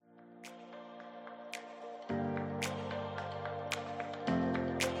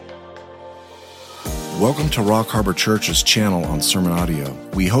Welcome to Rock Harbor Church's channel on Sermon Audio.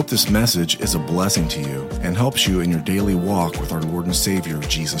 We hope this message is a blessing to you and helps you in your daily walk with our Lord and Savior,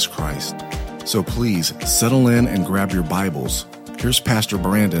 Jesus Christ. So please settle in and grab your Bibles. Here's Pastor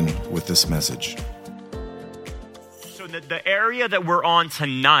Brandon with this message. So the area that we're on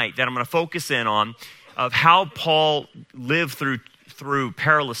tonight, that I'm going to focus in on, of how Paul lived through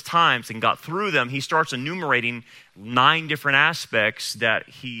perilous times and got through them, he starts enumerating 9 different aspects that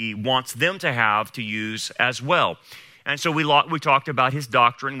he wants them to have to use as well. And so we talked about his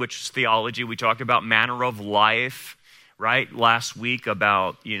doctrine, which is theology. We talked about manner of life, right? Last week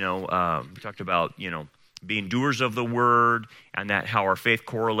about, we talked about, being doers of the word and that how our faith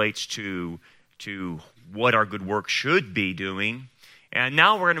correlates to what our good work should be doing. And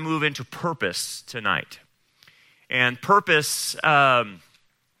now we're going to move into purpose tonight. And purpose,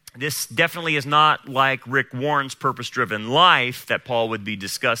 this definitely is not like Rick Warren's purpose-driven life that Paul would be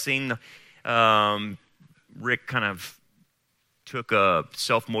discussing. Rick kind of took a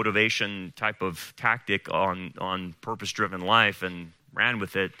self-motivation type of tactic on purpose-driven life and ran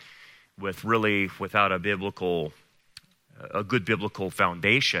with it without a good biblical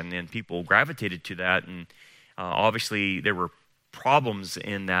foundation, and people gravitated to that, and obviously there were problems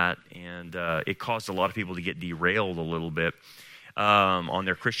in that, and it caused a lot of people to get derailed a little bit on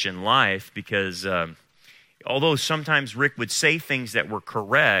their Christian life because although sometimes Rick would say things that were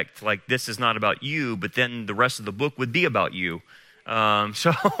correct, like this is not about you, but then the rest of the book would be about you.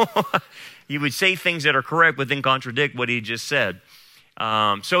 So he would say things that are correct but then contradict what he just said.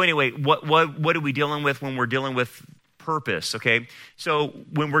 So anyway, what are we dealing with when we're dealing with purpose, okay? So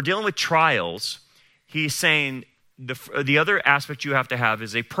when we're dealing with trials, he's saying the other aspect you have to have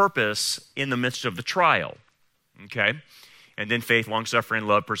is a purpose in the midst of the trial, okay? And then faith, long-suffering,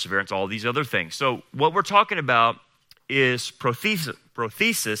 love, perseverance, all these other things. So what we're talking about is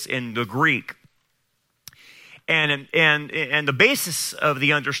prothesis in the Greek. And the basis of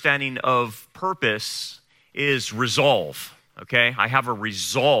the understanding of purpose is resolve, okay? I have a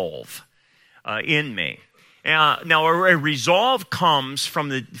resolve in me. Now, a resolve comes from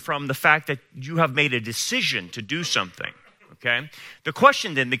the fact that you have made a decision to do something, okay? The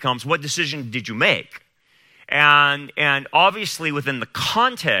question then becomes, what decision did you make? And obviously within the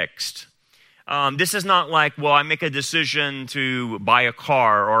context, this is not like, well, I make a decision to buy a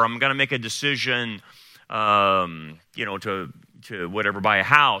car, or I'm going to make a decision, to whatever, buy a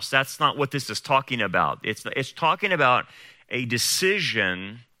house. That's not what this is talking about. It's talking about a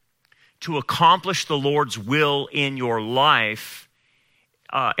decision to accomplish the Lord's will in your life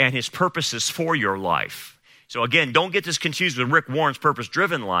and His purposes for your life. So again, don't get this confused with Rick Warren's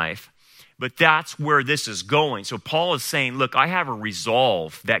purpose-driven life, but that's where this is going. So Paul is saying, look, I have a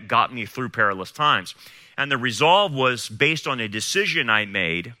resolve that got me through perilous times. And the resolve was based on a decision I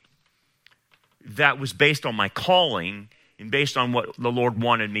made that was based on my calling and based on what the Lord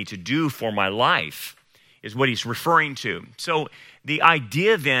wanted me to do for my life, is what he's referring to. So the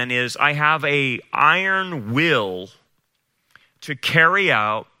idea then is I have a iron will to carry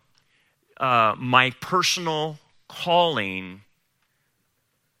out my personal calling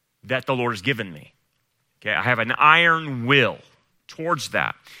that the Lord has given me. Okay, I have an iron will towards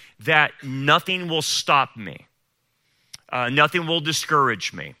that nothing will stop me. Nothing will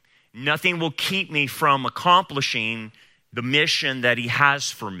discourage me. Nothing will keep me from accomplishing the mission that He has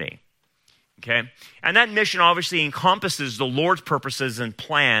for me. Okay? And that mission obviously encompasses the Lord's purposes and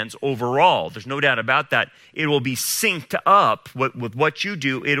plans overall. There's no doubt about that. It will be synced up with what you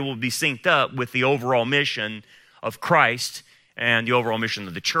do. It will be synced up with the overall mission of Christ and the overall mission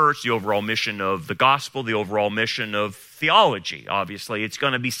of the church, the overall mission of the gospel, the overall mission of theology. Obviously, it's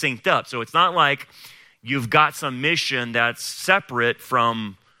going to be synced up. So it's not like you've got some mission that's separate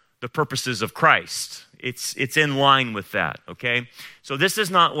from the purposes of Christ. It's in line with that, okay? So this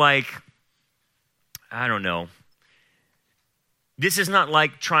is not like, I don't know. This is not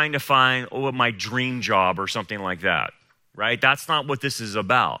like trying to find my dream job or something like that, right? That's not what this is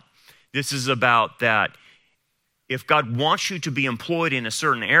about. This is about that if God wants you to be employed in a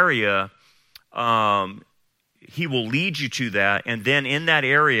certain area, He will lead you to that, and then in that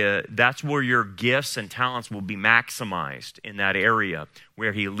area, that's where your gifts and talents will be maximized, in that area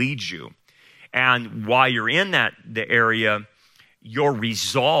where He leads you. And while you're in the area, your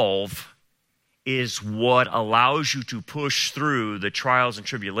resolve is what allows you to push through the trials and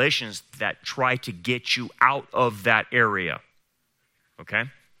tribulations that try to get you out of that area, okay?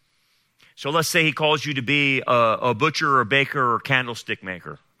 So let's say He calls you to be a butcher or a baker or candlestick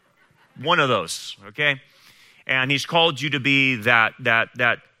maker. One of those, okay? And He's called you to be that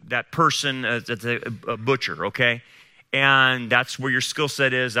person, that's a butcher, okay? And that's where your skill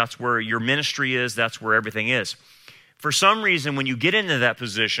set is. That's where your ministry is. That's where everything is. For some reason, when you get into that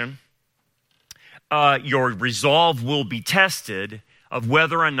position, your resolve will be tested of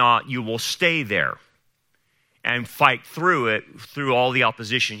whether or not you will stay there and fight through it, through all the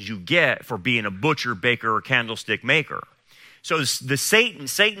oppositions you get for being a butcher, baker, or candlestick maker. So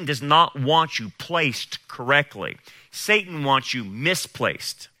Satan does not want you placed correctly. Satan wants you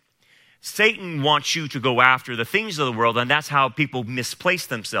misplaced. Satan wants you to go after the things of the world, and that's how people misplace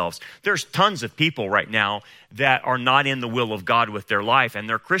themselves. There's tons of people right now that are not in the will of God with their life, and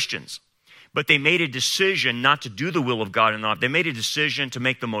they're Christians. But they made a decision not to do the will of God enough. They made a decision to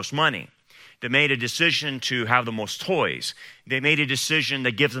make the most money. They made a decision to have the most toys. They made a decision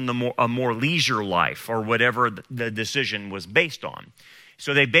that gives them a more leisure life, or whatever the decision was based on.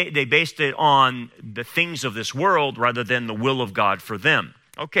 So they based it on the things of this world rather than the will of God for them.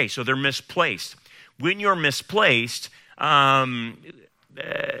 Okay, so they're misplaced. When you're misplaced, you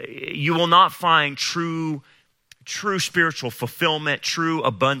will not find true spiritual fulfillment, true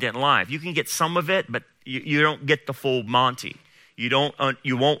abundant life. You can get some of it, but you don't get the full Monty. You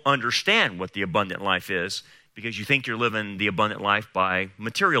won't understand what the abundant life is because you think you're living the abundant life by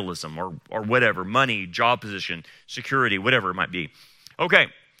materialism or whatever, money, job position, security, whatever it might be. Okay,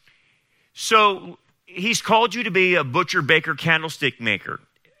 so he's called you to be a butcher, baker, candlestick maker.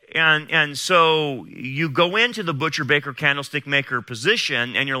 And so you go into the butcher, baker, candlestick maker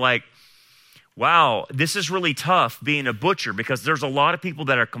position, and you're like, wow, this is really tough being a butcher because there's a lot of people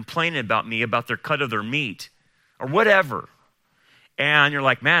that are complaining about me, about their cut of their meat or whatever. And you're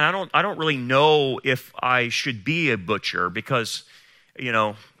like, man, I don't really know if I should be a butcher because,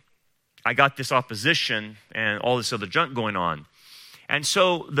 I got this opposition and all this other junk going on. And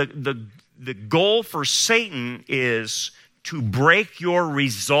so the goal for Satan is to break your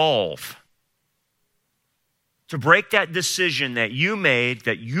resolve, to break that decision that you made,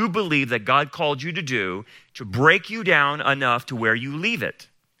 that you believe that God called you to do, to break you down enough to where you leave it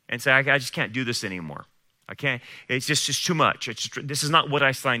and say, I just can't do this anymore. I can't, it's just too much. This is not what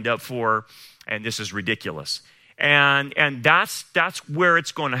I signed up for, and this is ridiculous. And that's where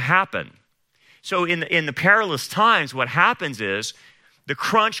it's going to happen. So in the perilous times, what happens is the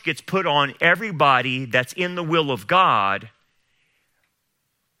crunch gets put on everybody that's in the will of God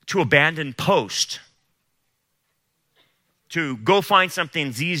to abandon post, to go find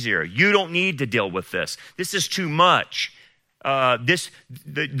something easier. You don't need to deal with this. This is too much.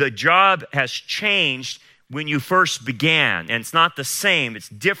 The job has changed when you first began, and it's not the same. It's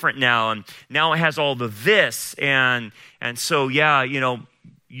different now, and now it has all the this, and so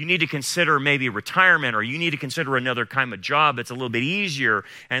you need to consider maybe retirement, or you need to consider another kind of job that's a little bit easier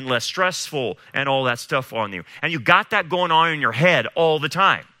and less stressful and all that stuff on you. And you got that going on in your head all the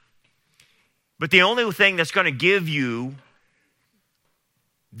time. But the only thing that's going to give you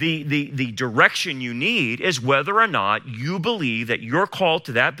the direction you need is whether or not you believe that you're called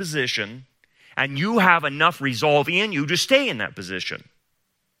to that position and you have enough resolve in you to stay in that position.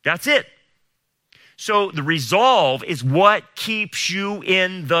 That's it. So the resolve is what keeps you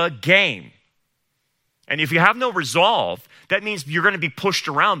in the game. And if you have no resolve, that means you're going to be pushed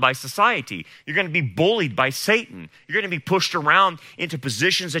around by society. You're going to be bullied by Satan. You're going to be pushed around into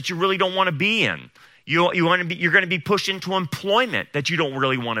positions that you really don't want to be in. You're going to be pushed into employment that you don't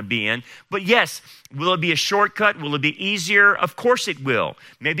really want to be in. But yes, will it be a shortcut? Will it be easier? Of course it will.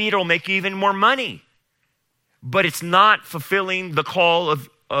 Maybe it'll make you even more money. But it's not fulfilling the call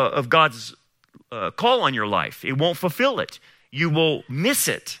of God's call on your life. It won't fulfill it. You will miss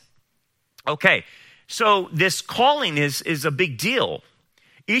it. Okay, so this calling is a big deal.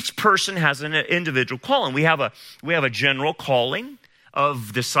 Each person has an individual calling. We have a general calling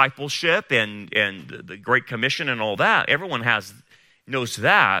of discipleship and the Great Commission and all that. Everyone knows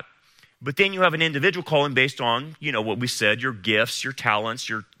that. But then you have an individual calling based on, what we said, your gifts, your talents,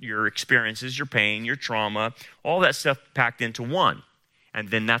 your experiences, your pain, your trauma, all that stuff packed into one. And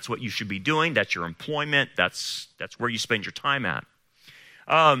then that's what you should be doing. That's your employment. That's where you spend your time at.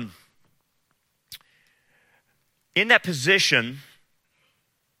 In that position,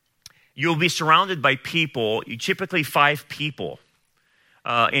 you'll be surrounded by people, typically 5 people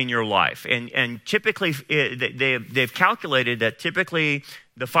in your life. And typically, they've calculated that typically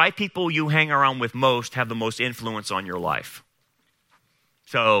the 5 people you hang around with most have the most influence on your life.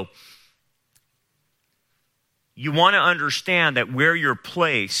 So you want to understand that where you're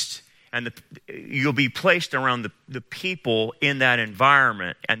placed, and you'll be placed around the people in that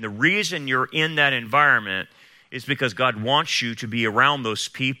environment. And the reason you're in that environment is because God wants you to be around those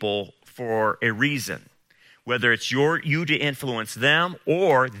people for a reason. Whether it's you to influence them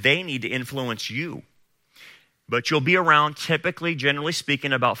or they need to influence you. but you'll be around, typically, generally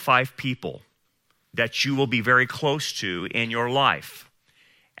speaking, about 5 people that you will be very close to in your life.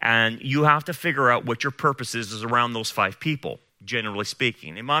 And you have to figure out what your purpose is around those 5 people, generally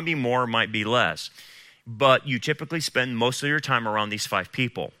speaking. It might be more, it might be less. But you typically spend most of your time around these 5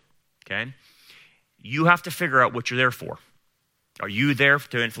 people, okay? You have to figure out what you're there for. Are you there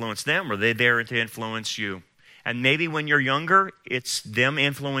to influence them, or are they there to influence you? And maybe when you're younger, it's them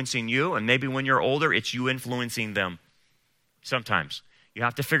influencing you, and maybe when you're older, it's you influencing them. Sometimes. You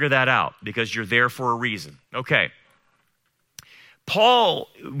have to figure that out because you're there for a reason. Okay. Paul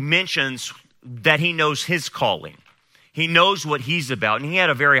mentions that he knows his calling. He knows what he's about, and he had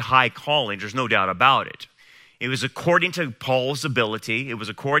a very high calling. There's no doubt about it. It was according to Paul's ability. It was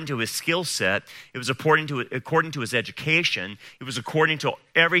according to his skill set. It was according to his education. It was according to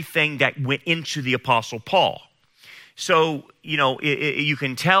everything that went into the Apostle Paul. So, you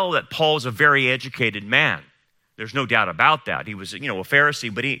can tell that Paul's a very educated man. There's no doubt about that. He was, a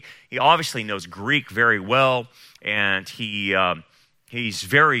Pharisee, but he obviously knows Greek very well, and he's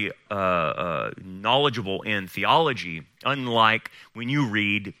very knowledgeable in theology, unlike when you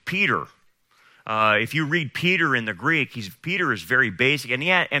read Peter. If you read Peter in the Greek, Peter is very basic,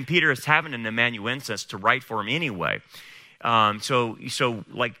 and Peter is having an amanuensis to write for him anyway.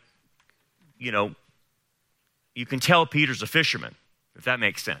 You can tell Peter's a fisherman, if that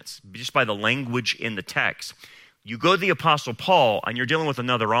makes sense, just by the language in the text. You go to the Apostle Paul, and you're dealing with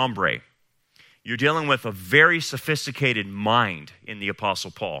another hombre. You're dealing with a very sophisticated mind in the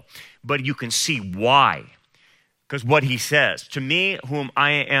Apostle Paul, but you can see why. Because what he says, to me, whom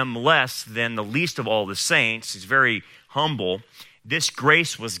I am less than the least of all the saints, he's very humble, this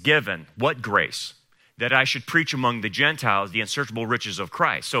grace was given. What grace? That I should preach among the Gentiles the unsearchable riches of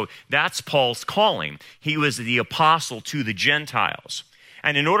Christ. So that's Paul's calling. He was the apostle to the Gentiles.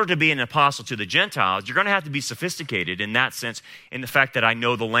 And in order to be an apostle to the Gentiles, you're going to have to be sophisticated in that sense, in the fact that I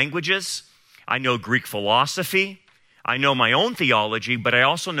know the languages, I know Greek philosophy, I know my own theology, but I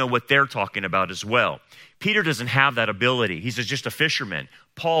also know what they're talking about as well. Peter doesn't have that ability. He's just a fisherman.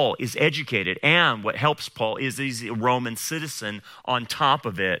 Paul is educated, and what helps Paul is he's a Roman citizen on top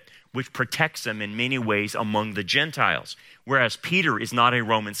of it, which protects him in many ways among the Gentiles, whereas Peter is not a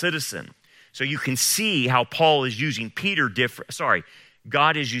Roman citizen. So you can see how God is using Peter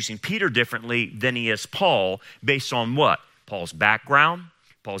differently than he is Paul, based on what? Paul's background,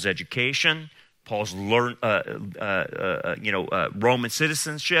 Paul's education, Paul's Roman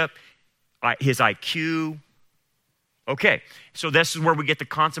citizenship, his IQ. Okay, so this is where we get the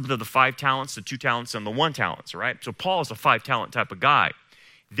concept of the 5 talents, the 2 talents, and the 1 talent, right? So Paul is a 5-talent type of guy.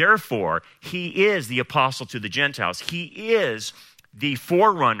 Therefore, he is the apostle to the Gentiles. He is the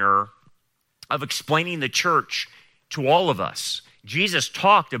forerunner of explaining the church to all of us. Jesus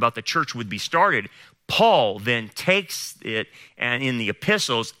talked about the church would be started. Paul then takes it and in the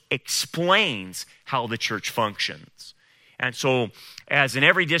epistles explains how the church functions. And so, as in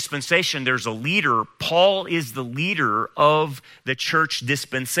every dispensation, there's a leader. Paul is the leader of the church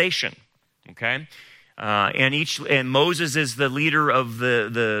dispensation, okay? And Moses is the leader of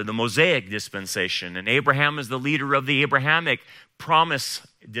the Mosaic dispensation, and Abraham is the leader of the Abrahamic promise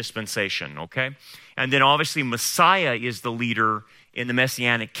dispensation, okay? And then obviously Messiah is the leader in the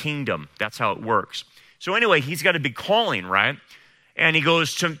Messianic kingdom. That's how it works. So anyway, he's got a big calling, right? And he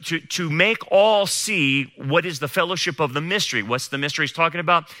goes to make all see what is the fellowship of the mystery. What's the mystery he's talking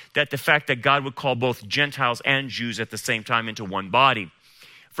about? That the fact that God would call both Gentiles and Jews at the same time into one body,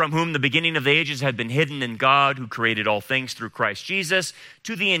 from whom the beginning of the ages had been hidden in God, who created all things through Christ Jesus,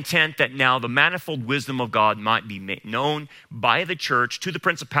 to the intent that now the manifold wisdom of God might be made known by the church to the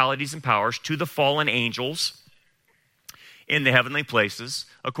principalities and powers, to the fallen angels in the heavenly places,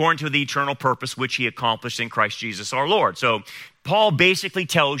 according to the eternal purpose which he accomplished in Christ Jesus our Lord. So Paul basically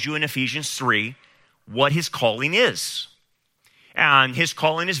tells you in Ephesians 3 what his calling is. And his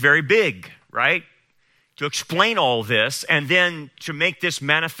calling is very big, right? To explain all this and then to make this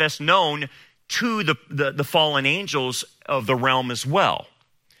manifest known to the fallen angels of the realm as well.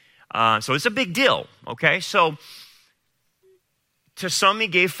 So it's a big deal, okay? So to some he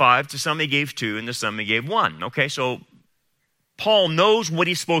gave 5, to some he gave 2, and to some he gave 1, okay? So Paul knows what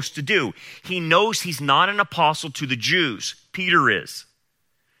he's supposed to do. He knows he's not an apostle to the Jews. Peter is.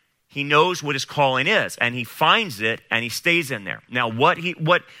 He knows what his calling is, and he finds it, and he stays in there. Now, what we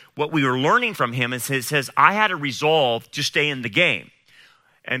were learning from him is he says, I had a resolve to stay in the game.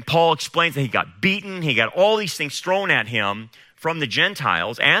 And Paul explains that he got beaten. He got all these things thrown at him from the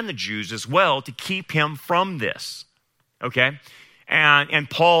Gentiles and the Jews as well to keep him from this, okay? And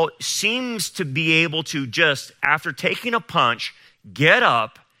Paul seems to be able to just, after taking a punch, get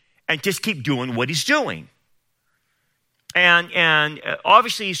up and just keep doing what he's doing. And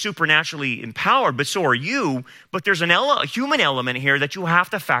obviously he's supernaturally empowered, but so are you. But there's a human element here that you have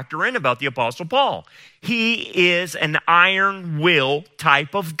to factor in about the Apostle Paul. He is an iron will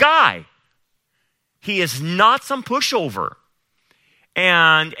type of guy. He is not some pushover.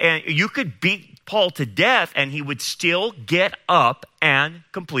 And you could beat Paul to death and he would still get up and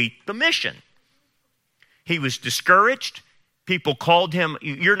complete the mission. He was discouraged. People called him,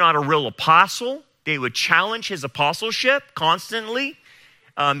 "You're not a real apostle." They would challenge his apostleship constantly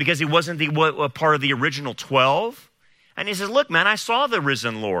because he wasn't a part of the original 12. And he says, "Look, man, I saw the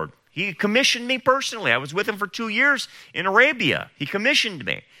risen Lord. He commissioned me personally. I was with him for 2 years in Arabia. He commissioned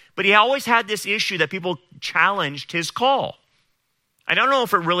me." But he always had this issue that people challenged his call. I don't know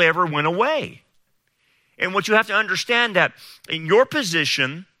if it really ever went away. And what you have to understand that in your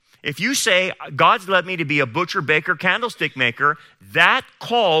position, if you say, "God's led me to be a butcher, baker, candlestick maker," that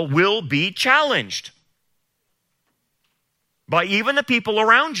call will be challenged by even the people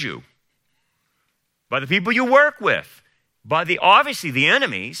around you, by the people you work with, by obviously the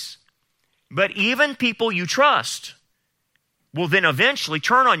enemies, but even people you trust will then eventually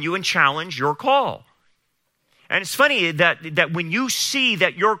turn on you and challenge your call. And it's funny that when you see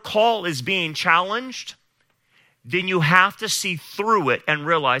that your call is being challenged, then you have to see through it and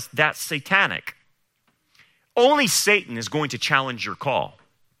realize that's satanic. Only Satan is going to challenge your call.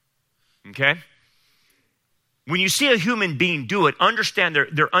 Okay? When you see a human being do it, understand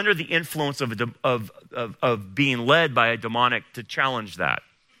they're under the influence of being led by a demonic to challenge that.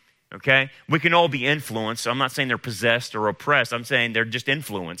 Okay? We can all be influenced. I'm not saying they're possessed or oppressed. I'm saying they're just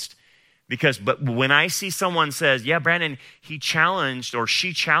influenced. But when I see someone says, "Yeah, Brandon, he challenged or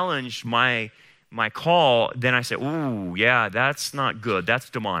she challenged my call," then I say, "Ooh, yeah, that's not good. That's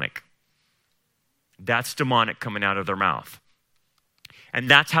demonic." That's demonic coming out of their mouth. And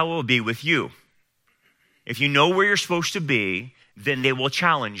that's how it will be with you. If you know where you're supposed to be, then they will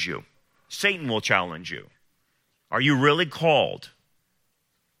challenge you. Satan will challenge you. Are you really called?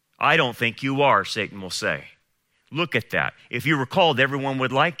 I don't think you are, Satan will say. Look at that. If you were called, everyone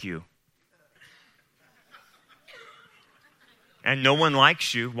would like you. And no one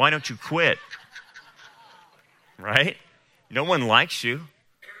likes you. Why don't you quit? Right? No one likes you.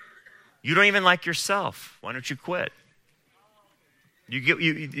 You don't even like yourself. Why don't you quit? You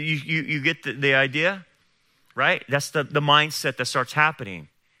get the idea? Right? That's the mindset that starts happening.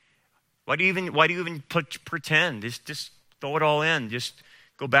 Why do you even pretend? Just throw it all in. Just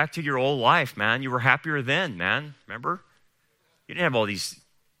go back to your old life, man. You were happier then, man. Remember? You didn't have all these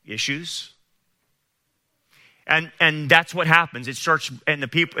issues. And that's what happens. It starts, and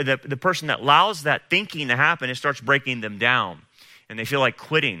the person that allows that thinking to happen, it starts breaking them down. And they feel like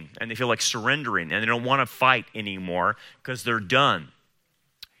quitting, and they feel like surrendering, and they don't want to fight anymore because they're done.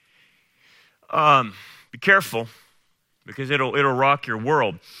 Be careful, because it'll rock your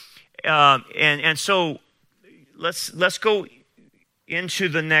world. And so let's go into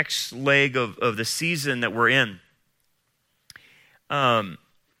the next leg of the season that we're in.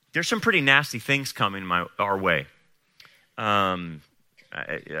 There's some pretty nasty things coming our way. I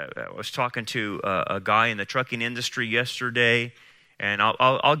was talking to a guy in the trucking industry yesterday, and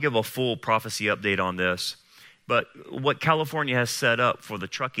I'll give a full prophecy update on this. But what California has set up for the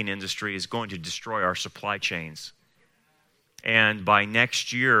trucking industry is going to destroy our supply chains. And by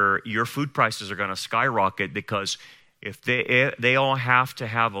next year, your food prices are going to skyrocket because if they all have to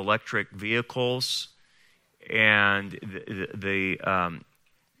have electric vehicles, and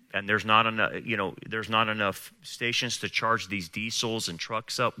and there's not enough stations to charge these diesels and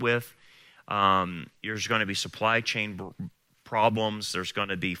trucks up with. There's going to be supply chain problems. There's going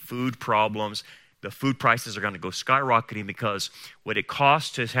to be food problems. The food prices are going to go skyrocketing because what it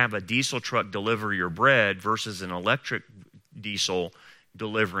costs to have a diesel truck deliver your bread versus an electric diesel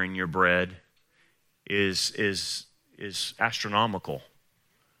delivering your bread is astronomical.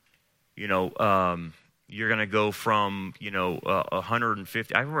 You're going to go from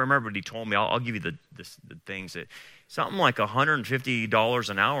 150. I remember what he told me. I'll give you the things that something like $150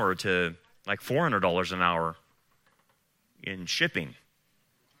 an hour to like $400 an hour in shipping,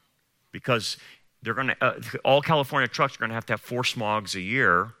 because they're going to all California trucks are going to have 4 smogs a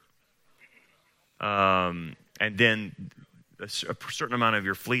year, and then a certain amount of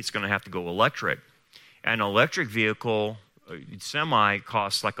your fleet's going to have to go electric. An electric vehicle, semi,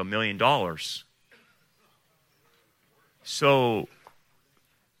 costs like $1 million. So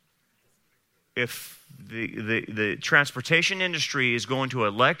if the transportation industry is going to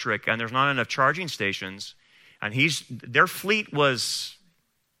electric and there's not enough charging stations, and their fleet was,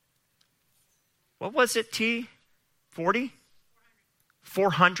 what was it, T? 40?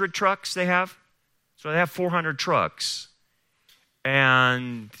 400 trucks they have? So they have 400 trucks.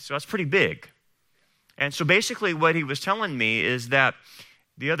 And so that's pretty big. And so basically what he was telling me is that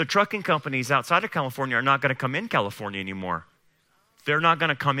the other trucking companies outside of California are not going to come in California anymore. They're not going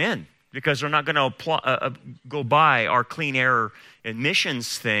to come in because they're not going to go by our clean air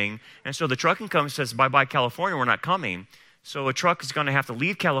emissions thing. And so the trucking company says, bye-bye California, we're not coming. So a truck is going to have to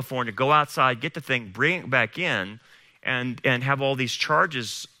leave California, go outside, get the thing, bring it back in, and have all these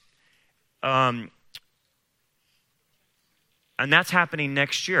charges. And that's happening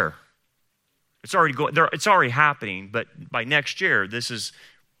next year. It's already happening, but by next year, this is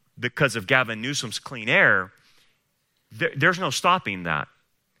because of Gavin Newsom's clean air, there's no stopping that.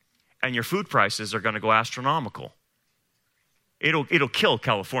 And your food prices are going to go astronomical. It'll kill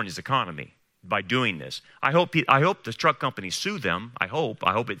California's economy by doing this. I hope the truck companies sue them. I hope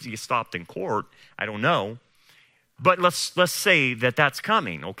it gets stopped in court. I don't know. But let's say that that's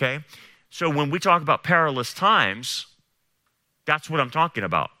coming, okay? So when we talk about perilous times, that's what I'm talking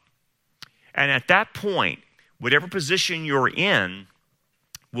about. And at that point, whatever position you're in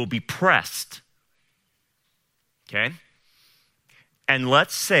will be pressed. Okay? And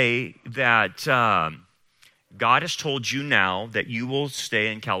let's say that God has told you now that you will stay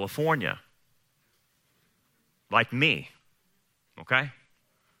in California. Like me. Okay?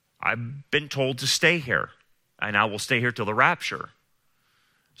 I've been told to stay here. And I will stay here till the rapture.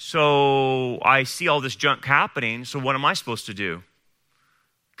 So I see all this junk happening, so what am I supposed to do?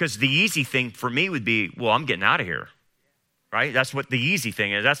 Because the easy thing for me would be, well, I'm getting out of here, right? That's what the easy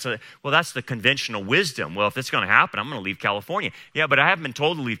thing is. That's the conventional wisdom. Well, if it's going to happen, I'm going to leave California. Yeah, but I haven't been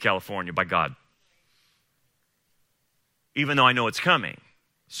told to leave California by God, even though I know it's coming.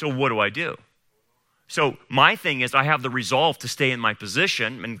 So what do I do? So my thing is I have the resolve to stay in my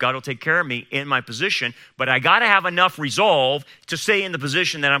position, and God will take care of me in my position, but I got to have enough resolve to stay in the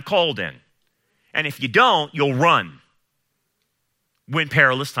position that I'm called in. And if you don't, you'll run when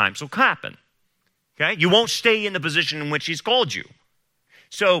perilous times will happen. Okay? You won't stay in the position in which he's called you.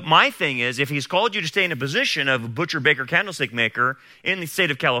 So my thing is, if he's called you to stay in a position of a butcher, baker, candlestick maker in the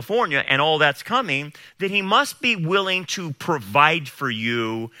state of California and all that's coming, then he must be willing to provide for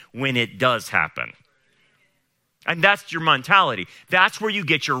you when it does happen. And that's your mentality. That's where you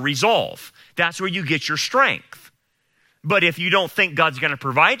get your resolve. That's where you get your strength. But if you don't think God's going to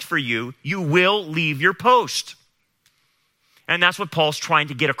provide for you, you will leave your post. And that's what Paul's trying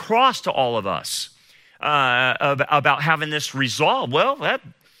to get across to all of us about having this resolve. Well,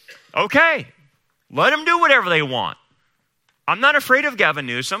 okay, let them do whatever they want. I'm not afraid of Gavin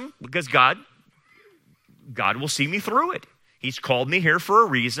Newsom because God will see me through it. He's called me here for a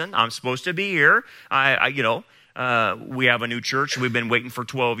reason. I'm supposed to be here. We have a new church. We've been waiting for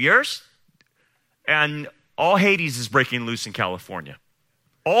 12 years. And all Hades is breaking loose in California.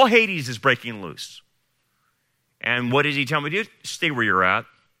 All Hades is breaking loose. And what did he tell me to do? Stay where you're at.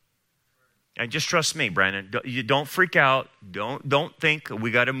 And just trust me, Brandon. You don't freak out. Don't think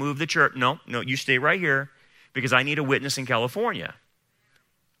we got to move the church. No, you stay right here because I need a witness in California.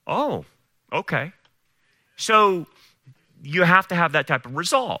 Oh, okay. So you have to have that type of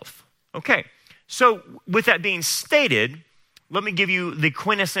resolve. Okay. So with that being stated, let me give you the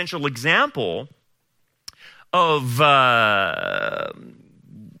quintessential example of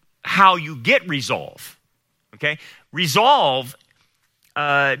how you get resolve. Okay, resolve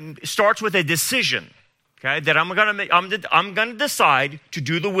starts with a decision. Okay, that I'm going to decide to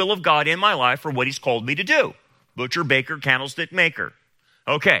do the will of God in my life for what He's called me to do. Butcher, baker, candlestick maker.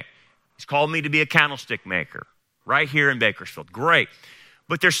 Okay, He's called me to be a candlestick maker right here in Bakersfield. Great,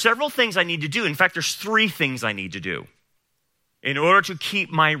 but there's several things I need to do. In fact, there's 3 things I need to do in order to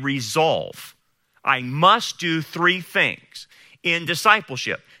keep my resolve. I must do 3 things in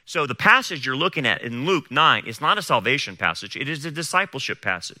discipleship. So the passage you're looking at in Luke 9 is not a salvation passage. It is a discipleship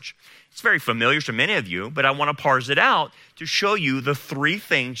passage. It's very familiar to many of you, but I want to parse it out to show you the 3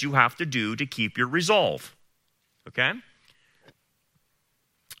 things you have to do to keep your resolve. Okay?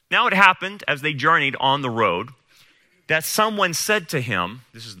 Now it happened as they journeyed on the road that someone said to him,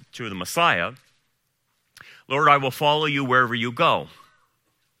 this is to the Messiah, "Lord, I will follow you wherever you go."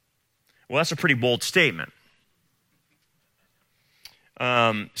 Well, that's a pretty bold statement.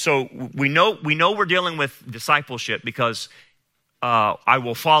 So we know we're dealing with discipleship because I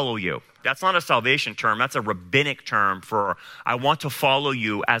will follow you. That's not a salvation term. That's a rabbinic term for I want to follow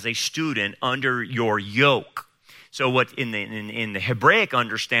you as a student under your yoke. So what in the Hebraic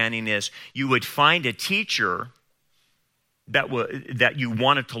understanding is you would find a teacher that you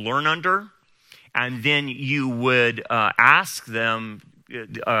wanted to learn under, and then you would ask them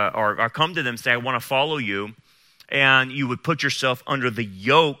or come to them and say, "I want to follow you." And you would put yourself under the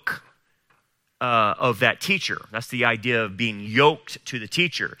yoke of that teacher. That's the idea of being yoked to the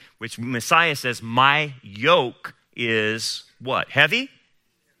teacher, which Messiah says, my yoke is what? Heavy?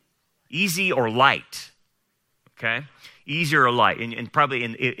 Easy or light? Okay? Easy or light. And probably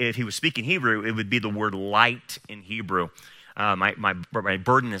if he was speaking Hebrew, it would be the word light in Hebrew. My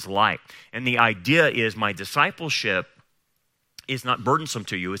burden is light. And the idea is my discipleship is not burdensome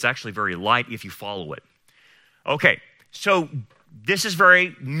to you. It's actually very light if you follow it. Okay, so this is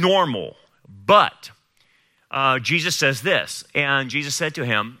very normal. But Jesus says this, and Jesus said to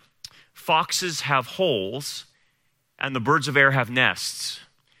him, foxes have holes, and the birds of air have nests.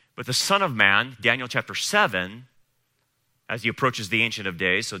 But the Son of Man, Daniel chapter 7, as he approaches the Ancient of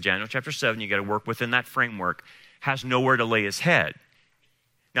Days, so Daniel chapter 7, you got to work within that framework, has nowhere to lay his head.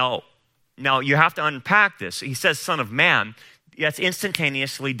 Now you have to unpack this. He says Son of Man. That's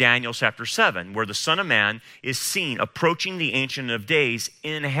instantaneously Daniel chapter 7, where the Son of Man is seen approaching the Ancient of Days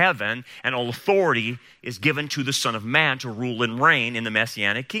in heaven, and all authority is given to the Son of Man to rule and reign in the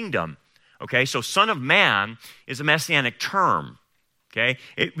Messianic kingdom. Okay, so Son of Man is a Messianic term. Okay,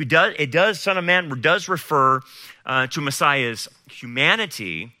 Son of Man does refer to Messiah's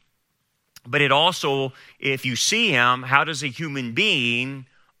humanity, but it also, if you see him, how does a human being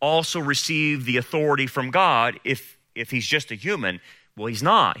also receive the authority from God if he's just a human? Well, he's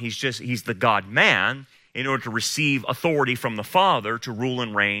not. He's the God-man in order to receive authority from the Father to rule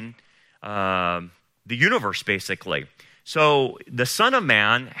and reign the universe, basically. So the Son of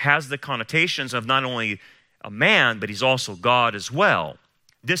Man has the connotations of not only a man, but he's also God as well.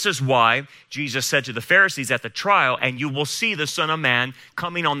 This is why Jesus said to the Pharisees at the trial, and you will see the Son of Man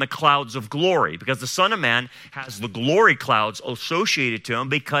coming on the clouds of glory, because the Son of Man has the glory clouds associated to him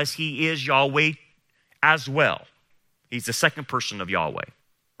because he is Yahweh as well. He's the second person of Yahweh,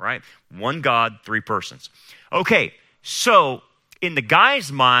 right? One God, three persons. Okay, so in the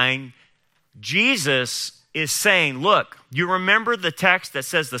guy's mind, Jesus is saying, look, you remember the text that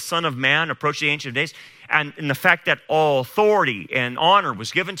says the Son of Man approached the Ancient of Days? And the fact that all authority and honor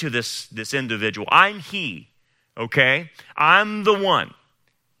was given to this individual. I'm he, okay? I'm the one.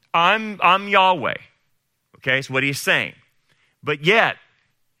 I'm Yahweh. Okay, that's what he's saying. But yet,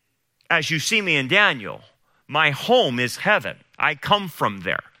 as you see me in Daniel, my home is heaven. I come from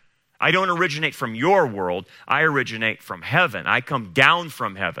there. I don't originate from your world. I originate from heaven. I come down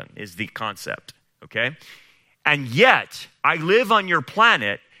from heaven is the concept, okay? And yet, I live on your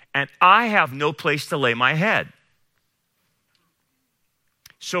planet, and I have no place to lay my head.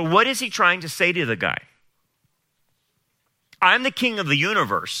 So what is he trying to say to the guy? I'm the king of the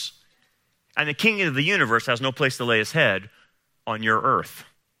universe, and the king of the universe has no place to lay his head on your earth.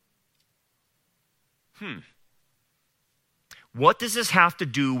 What does this have to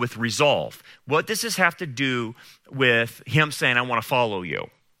do with resolve? What does this have to do with him saying, I want to follow you?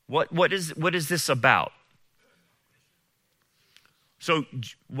 What is this about? So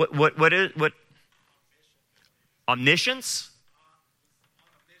what is omniscience?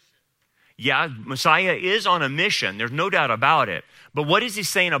 Yeah, Messiah is on a mission. There's no doubt about it. But what is he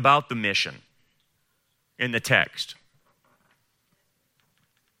saying about the mission in the text?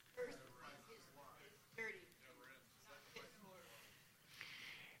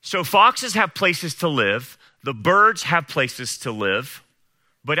 So foxes have places to live. The birds have places to live.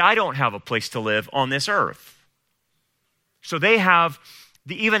 But I don't have a place to live on this earth. So they have,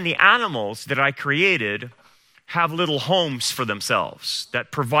 even the animals that I created have little homes for themselves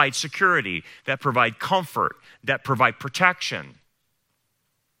that provide security, that provide comfort, that provide protection.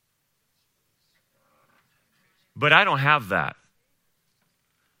 But I don't have that.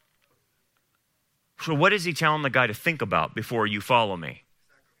 So what is he telling the guy to think about before you follow me?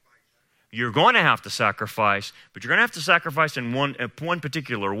 You're going to have to sacrifice, but you're going to have to sacrifice in one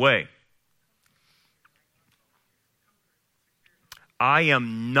particular way. I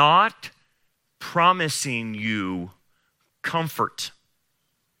am not promising you comfort.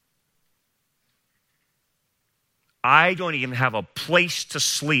 I don't even have a place to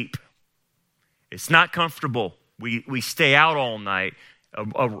sleep. It's not comfortable. We stay out all night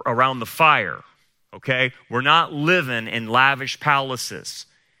around the fire, okay? We're not living in lavish palaces.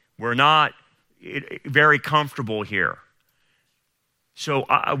 We're not very comfortable here. So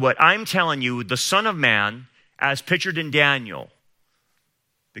what I'm telling you, the Son of Man, as pictured in Daniel,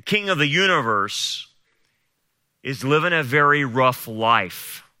 the king of the universe, is living a very rough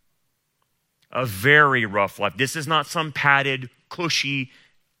life. A very rough life. This is not some padded, cushy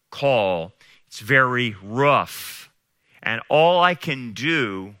call. It's very rough. And all I can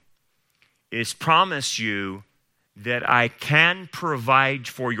do is promise you that I can provide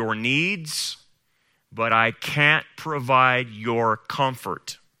for your needs, but I can't provide your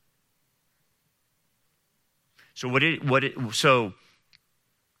comfort. So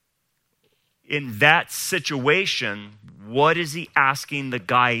in that situation, what is he asking the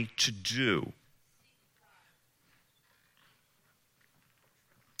guy to do?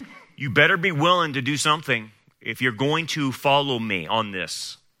 You better be willing to do something if you're going to follow me on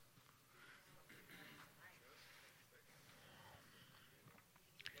this.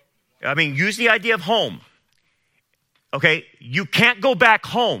 I mean, use the idea of home. Okay, you can't go back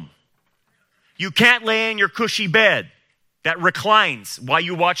home. You can't lay in your cushy bed that reclines while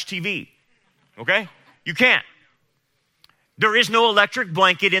you watch TV. Okay? You can't. There is no electric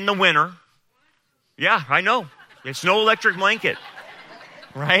blanket in the winter. Yeah, I know. It's no electric blanket.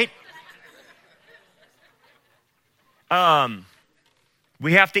 Right?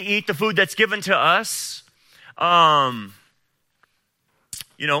 We have to eat the food that's given to us. We're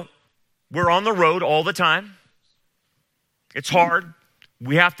on the road all the time. It's hard.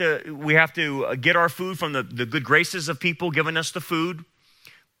 We have to get our food from the good graces of people giving us the food.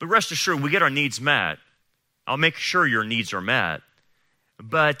 But rest assured, we get our needs met. I'll make sure your needs are met.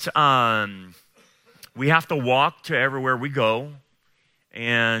 But we have to walk to everywhere we go.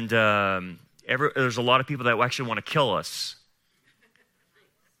 And there's a lot of people that actually want to kill us.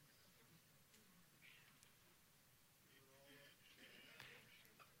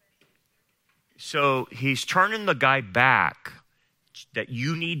 So he's turning the guy back that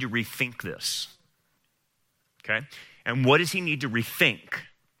you need to rethink this. Okay? And what does he need to rethink?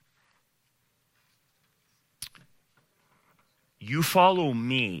 You follow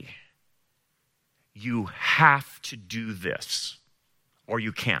me. You have to do this, or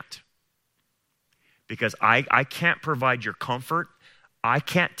you can't. Because I can't provide your comfort. I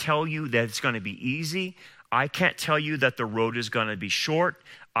can't tell you that it's going to be easy. I can't tell you that the road is going to be short.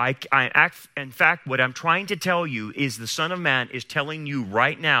 In fact, what I'm trying to tell you is the Son of Man is telling you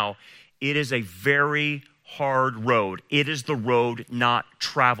right now, it is a very hard road. It is the road not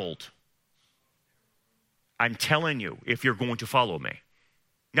traveled. I'm telling you, if you're going to follow me.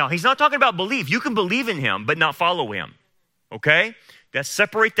 Now, he's not talking about belief. You can believe in him, but not follow him. Okay? Let's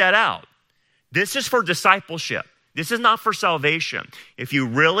separate that out. This is for discipleship. This is not for salvation. If you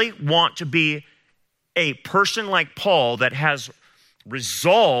really want to be a person like Paul that has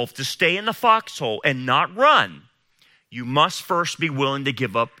resolved to stay in the foxhole and not run, you must first be willing to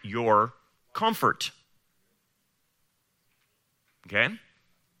give up your comfort. Okay?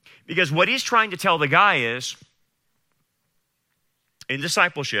 Because what he's trying to tell the guy is, in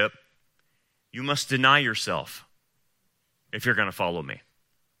discipleship, you must deny yourself if you're going to follow me.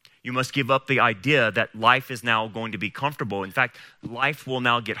 You must give up the idea that life is now going to be comfortable. In fact, life will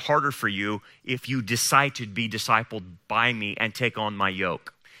now get harder for you if you decide to be discipled by me and take on my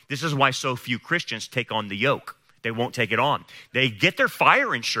yoke. This is why so few Christians take on the yoke. They won't take it on. They get their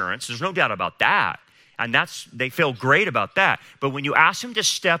fire insurance. There's no doubt about that. And they feel great about that. But when you ask them to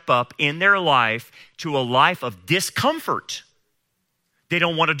step up in their life to a life of discomfort, they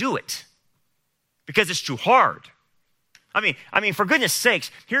don't want to do it because it's too hard. I mean, for goodness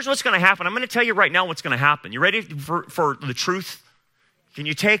sakes, here's what's going to happen. I'm going to tell you right now what's going to happen. You ready for the truth? Can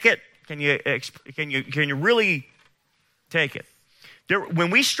you take it? Can you really take it? When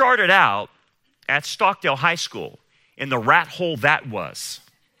we started out at Stockdale High School, in the rat hole that was,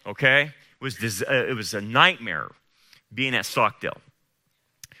 okay, it was a nightmare being at Stockdale.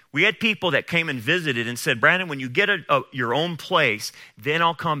 We had people that came and visited and said, Brandon, when you get your own place, then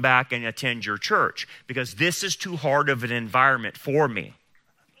I'll come back and attend your church because this is too hard of an environment for me.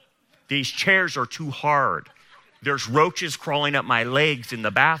 These chairs are too hard. There's roaches crawling up my legs in the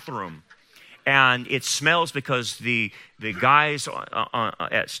bathroom. And it smells because the guys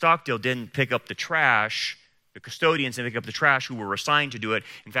at Stockdale didn't pick up the trash. The custodians didn't pick up the trash who were assigned to do it.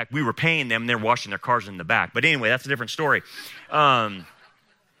 In fact, we were paying them. They're washing their cars in the back. But anyway, that's a different story.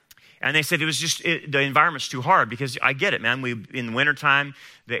 And they said it was just, the environment's too hard because I get it, man. In the wintertime,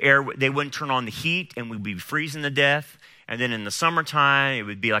 they wouldn't turn on the heat and we'd be freezing to death. And then in the summertime, it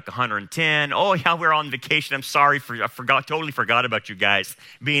would be like 110. Oh, yeah, we're on vacation. I'm sorry. Totally forgot about you guys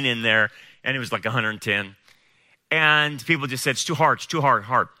being in there. And it was like 110. And people just said, it's too hard.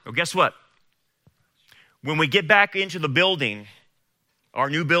 Well, guess what? When we get back into the building,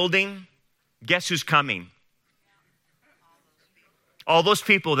 our new building, guess who's coming? All those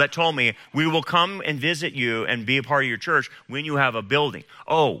people that told me, we will come and visit you and be a part of your church when you have a building.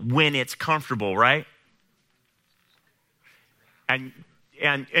 Oh, when it's comfortable, right? And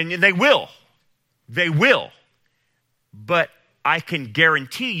they will. They will. But I can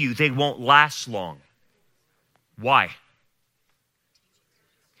guarantee you they won't last long. Why?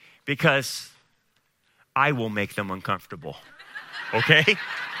 Because I will make them uncomfortable. Okay?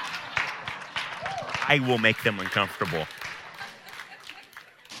 I will make them uncomfortable.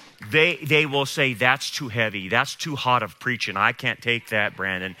 They will say, that's too heavy. That's too hot of preaching. I can't take that,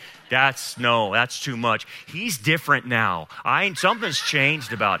 Brandon. That's too much. He's different now. Something's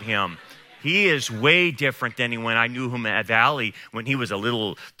changed about him. He is way different than when I knew him at Valley when he was a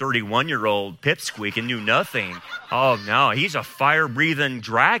little 31-year-old pipsqueak and knew nothing. Oh, no, he's a fire-breathing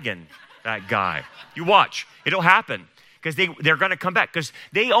dragon, that guy. You watch. It'll happen because they're going to come back because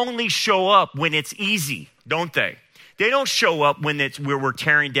they only show up when it's easy, don't they? They don't show up when it's where we're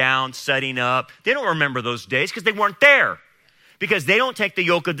tearing down, setting up. They don't remember those days because they weren't there because they don't take the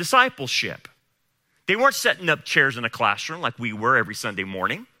yoke of discipleship. They weren't setting up chairs in a classroom like we were every Sunday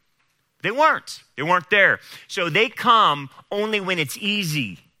morning. They weren't. They weren't there. So they come only when it's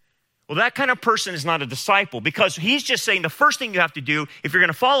easy. Well, that kind of person is not a disciple because he's just saying the first thing you have to do if you're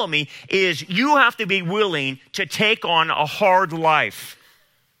going to follow me is you have to be willing to take on a hard life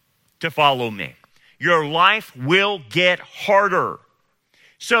to follow me. Your life will get harder.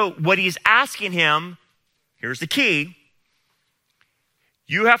 So what he's asking him, here's the key.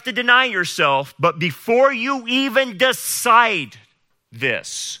 You have to deny yourself, but before you even decide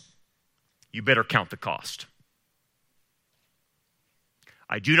this, you better count the cost.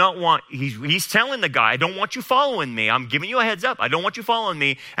 I do not want, he's telling the guy, I don't want you following me. I'm giving you a heads up. I don't want you following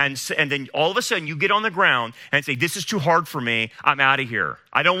me. And then all of a sudden you get on the ground and say, this is too hard for me. I'm out of here.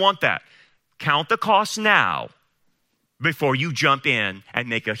 I don't want that. Count the cost now before you jump in and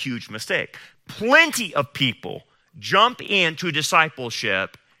make a huge mistake. Plenty of people jump into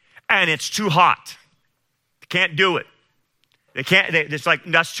discipleship and it's too hot. They can't do it. It's like,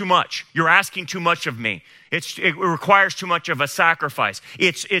 that's too much. You're asking too much of me. It requires too much of a sacrifice.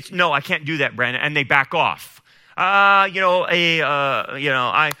 No, I can't do that, Brandon. And they back off. I'm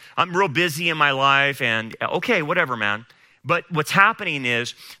real busy in my life and okay, whatever, man. But what's happening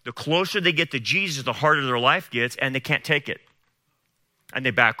is the closer they get to Jesus, the harder their life gets and they can't take it. And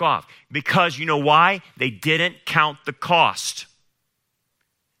they back off. Because you know why? They didn't count the cost.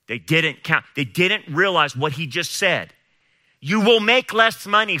 They didn't realize what he just said. You will make less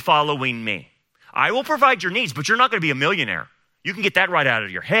money following me. I will provide your needs, but you're not going to be a millionaire. You can get that right out of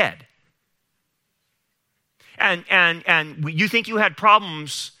your head. And you think you had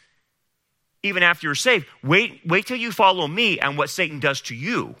problems even after you're saved. Wait till you follow me and what Satan does to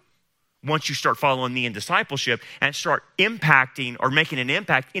you once you start following me in discipleship and start impacting or making an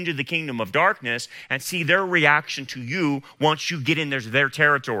impact into the kingdom of darkness and see their reaction to you once you get in their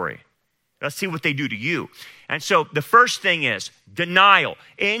territory. Let's see what they do to you. And so the first thing is denial.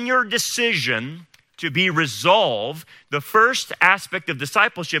 In your decision to be resolved, the first aspect of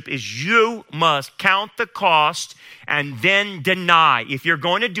discipleship is you must count the cost and then deny. If you're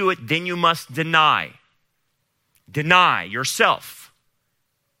going to do it, then you must deny. Deny yourself.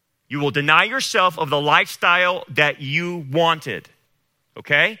 You will deny yourself of the lifestyle that you wanted.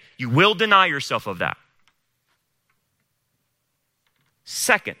 Okay? You will deny yourself of that.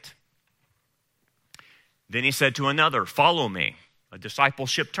 Second, then he said to another, follow me, a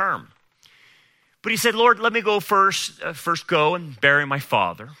discipleship term. But he said, Lord, let me go first go and bury my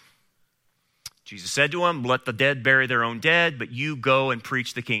father. Jesus said to him, let the dead bury their own dead, but you go and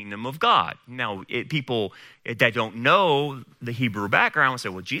preach the kingdom of God. Now, people that don't know the Hebrew background will say,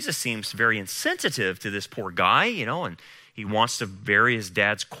 well, Jesus seems very insensitive to this poor guy, and he wants to bury his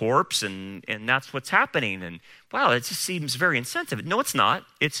dad's corpse, and that's what's happening. And wow, it just seems very insensitive. No, it's not.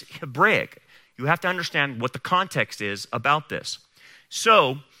 It's Hebraic. You have to understand what the context is about this.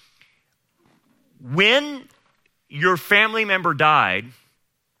 So, when your family member died,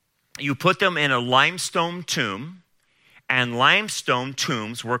 you put them in a limestone tomb, and limestone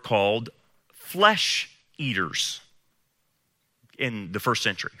tombs were called flesh eaters in the first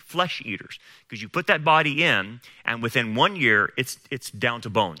century. Flesh eaters. Because you put that body in, and within 1 year, it's down to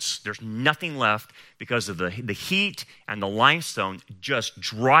bones. There's nothing left because of the heat, and the limestone just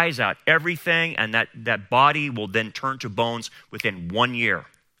dries out everything, and that body will then turn to bones within 1 year.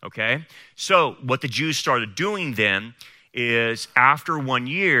 Okay? So what the Jews started doing then is after 1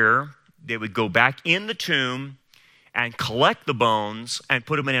 year, they would go back in the tomb and collect the bones and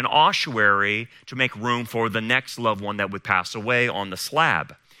put them in an ossuary to make room for the next loved one that would pass away on the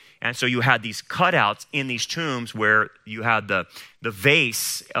slab. And so you had these cutouts in these tombs where you had the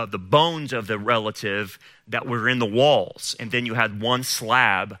vase of the bones of the relative that were in the walls. And then you had one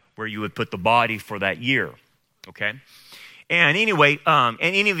slab where you would put the body for that year. Okay? And anyway,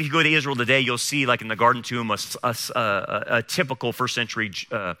 if you go to Israel today, you'll see, like in the Garden Tomb, a typical first century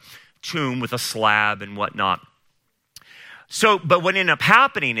tomb with a slab and whatnot. So, but what ended up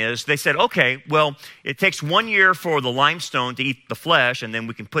happening is they said, okay, well, it takes 1 year for the limestone to eat the flesh, and then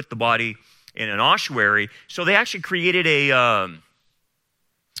we can put the body in an ossuary. So they actually created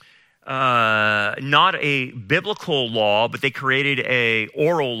not a biblical law, but they created a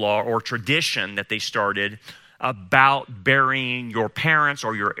oral law or tradition that they started about burying your parents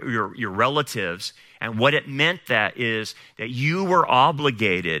or your relatives. And what it meant that is that you were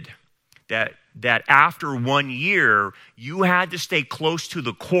obligated that after 1 year, you had to stay close to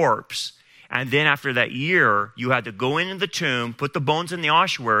the corpse. And then after that year, you had to go into the tomb, put the bones in the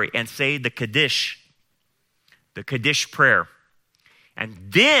ossuary, and say the Kaddish prayer. And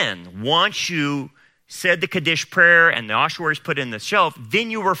then once you said the Kaddish prayer and the ossuary is put in the shelf, then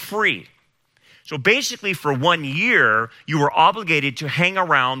you were free. So basically for 1 year, you were obligated to hang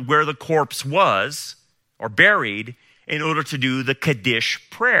around where the corpse was or buried in order to do the Kaddish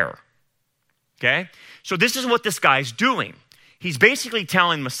prayer. Okay? So this is what this guy's doing. He's basically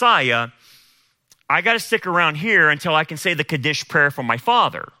telling Messiah, I got to stick around here until I can say the Kaddish prayer for my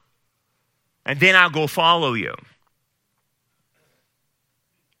father. And then I'll go follow you.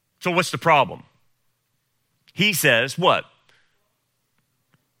 So what's the problem? He says, what?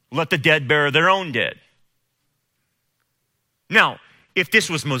 Let the dead bury their own dead. Now, if this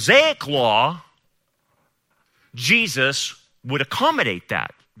was Mosaic law, Jesus would accommodate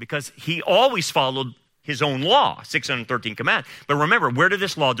that because he always followed his own law, 613 commands. But remember, where did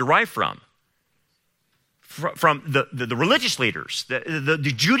this law derive from? From the religious leaders,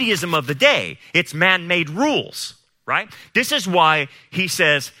 the Judaism of the day. It's man-made rules, right? This is why he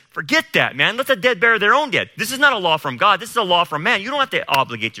says, forget that, man. Let the dead bury their own dead. This is not a law from God. This is a law from man. You don't have to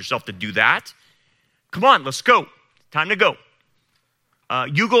obligate yourself to do that. Come on, let's go. Time to go.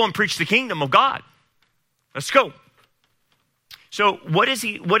 You go and preach the kingdom of God. Let's go. So what is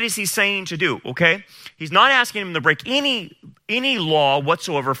he saying to do? Okay, he's not asking him to break any law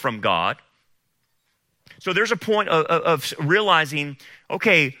whatsoever from God. So there's a point of realizing,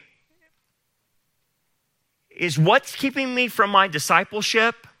 okay, is what's keeping me from my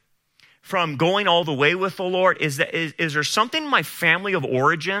discipleship, from going all the way with the Lord, is there something in my family of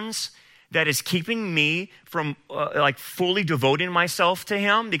origins that is keeping me from fully devoting myself to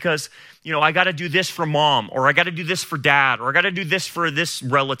him? Because, I got to do this for mom, or I got to do this for dad, or I got to do this for this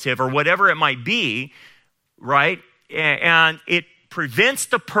relative, or whatever it might be, right? And it prevents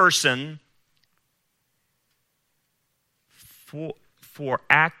the person for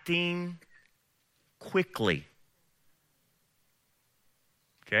acting quickly.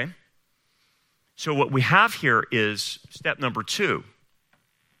 Okay? So what we have here is step number 2.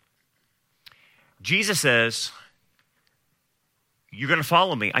 Jesus says, you're going to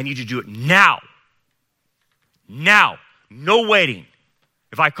follow me. I need you to do it now. Now. No waiting.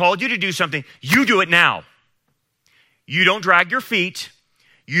 If I called you to do something, you do it now. You don't drag your feet.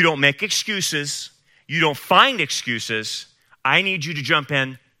 You don't make excuses. You don't find excuses. I need you to jump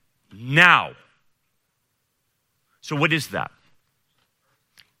in now. So what is that?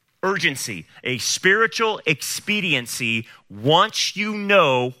 Urgency, a spiritual expediency. Once you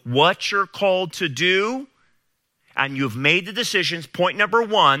know what you're called to do and you've made the decisions, point number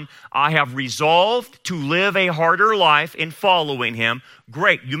 1, I have resolved to live a harder life in following him.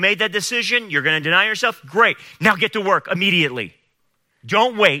 Great. You made that decision. You're going to deny yourself. Great. Now get to work immediately.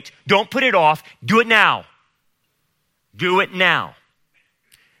 Don't wait. Don't put it off. Do it now. Do it now.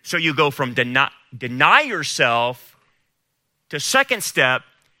 So you go from deny yourself to second step,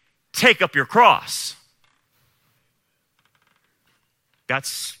 take up your cross.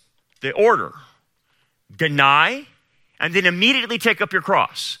 That's the order. Deny, and then immediately take up your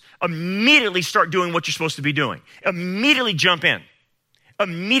cross. Immediately start doing what you're supposed to be doing. Immediately jump in.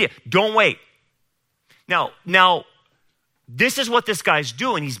 Don't wait. Now, this is what this guy's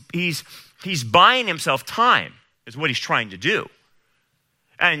doing. He's buying himself time, is what he's trying to do.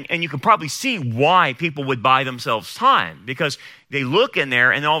 And you can probably see why people would buy themselves time, because they look in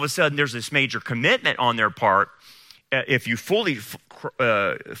there and all of a sudden there's this major commitment on their part if you fully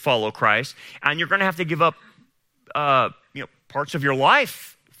follow Christ, and you're going to have to give up parts of your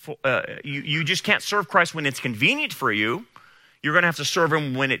life. You just can't serve Christ when it's convenient for you. You're going to have to serve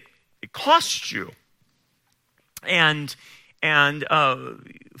him when it costs you. And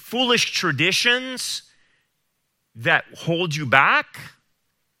foolish traditions that hold you back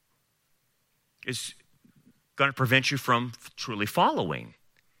is going to prevent you from truly following.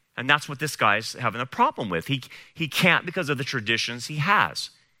 And that's what this guy's having a problem with. He can't because of the traditions he has.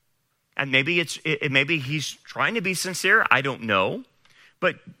 And maybe maybe he's trying to be sincere. I don't know.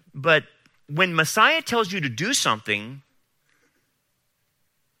 But when Messiah tells you to do something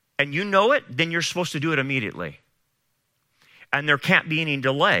and you know it, then you're supposed to do it immediately. And there can't be any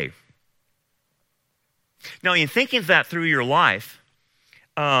delay. Now, in thinking that through your life,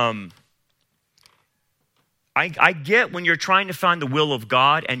 I get when you're trying to find the will of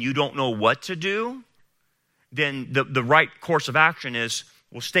God and you don't know what to do, then the right course of action is,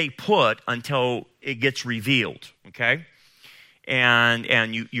 well, stay put until it gets revealed, okay?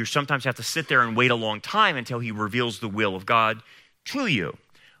 And you sometimes have to sit there and wait a long time until he reveals the will of God to you.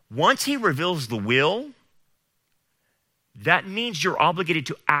 Once he reveals the will, that means you're obligated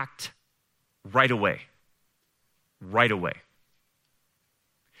to act right away. Right away.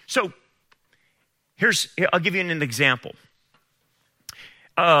 So, I'll give you an example.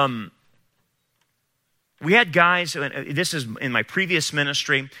 We had guys, this is in my previous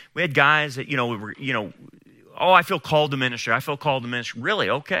ministry, we had guys that, oh, I feel called to ministry. I feel called to ministry. Really?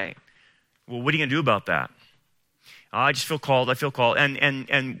 Okay. Well, what are you going to do about that? I just feel called. I feel called.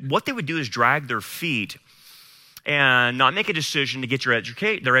 And what they would do is drag their feet and not make a decision to get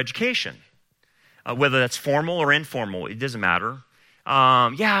their education. Whether that's formal or informal, it doesn't matter.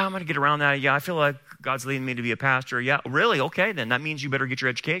 I'm going to get around that. Yeah, I feel like God's leading me to be a pastor. Yeah, really? Okay, then that means you better get your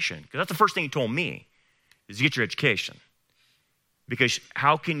education. Because that's the first thing he told me, is get your education. Because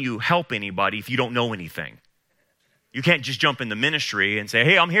how can you help anybody if you don't know anything? You can't just jump in the ministry and say,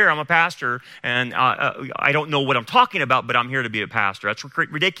 hey, I'm here, I'm a pastor, and I don't know what I'm talking about, but I'm here to be a pastor. That's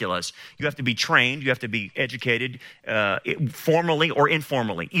ridiculous. You have to be trained, you have to be educated, formally or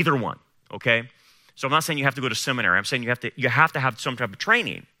informally, either one, okay? So I'm not saying you have to go to seminary. I'm saying you have to have some type of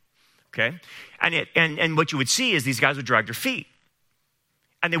training, okay? And what you would see is these guys would drag their feet,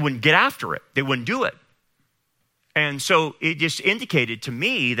 and they wouldn't get after it. They wouldn't do it. And so it just indicated to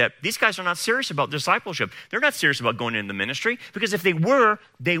me that these guys are not serious about discipleship. They're not serious about going into the ministry, because if they were,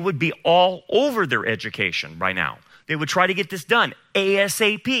 they would be all over their education by now. They would try to get this done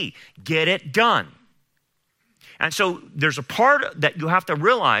ASAP, get it done. And so there's a part that you have to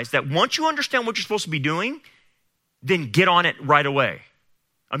realize that once you understand what you're supposed to be doing, then get on it right away,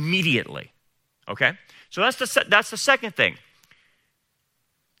 immediately, okay? So that's the second thing.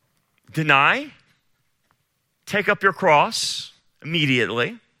 Deny. Take up your cross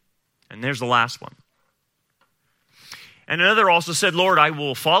immediately. And there's the last one. And another also said, Lord, I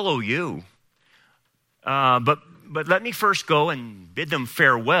will follow you. But let me first go and bid them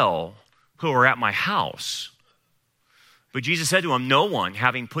farewell who are at my house. But Jesus said to him, no one,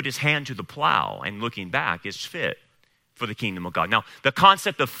 having put his hand to the plow and looking back, is fit for the kingdom of God. Now, the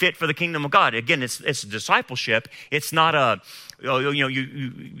concept of fit for the kingdom of God, again, it's discipleship. It's not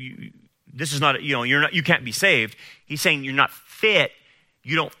this is not, you can't be saved. He's saying you're not fit.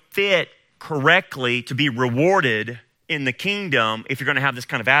 You don't fit correctly to be rewarded in the kingdom if you're going to have this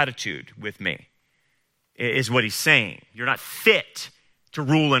kind of attitude with me, is what he's saying. You're not fit to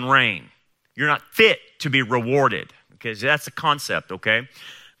rule and reign. You're not fit to be rewarded, because that's the concept, okay?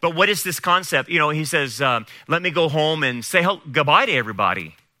 But what is this concept? He says, let me go home and say goodbye to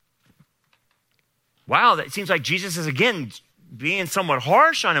everybody. Wow, that seems like Jesus is, again, being somewhat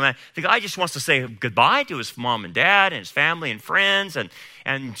harsh on him. The guy just wants to say goodbye to his mom and dad and his family and friends, and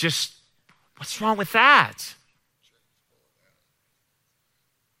just, what's wrong with that?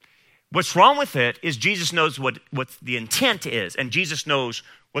 What's wrong with it is Jesus knows what the intent is, and Jesus knows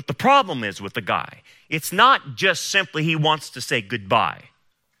what the problem is with the guy. It's not just simply he wants to say goodbye.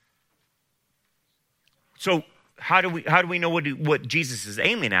 So how do we know what Jesus is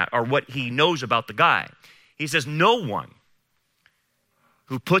aiming at, or what he knows about the guy? He says, no one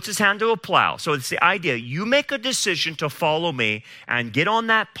who puts his hand to a plow. So it's the idea, you make a decision to follow me and get on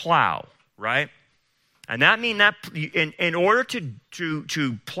that plow, right? And that means that in order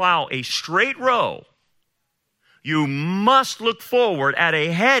to plow a straight row, you must look forward at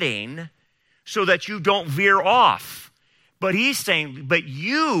a heading so that you don't veer off. But he's saying, but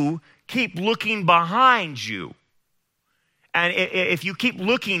you keep looking behind you. And if you keep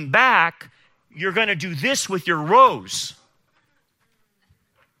looking back, you're going to do this with your rows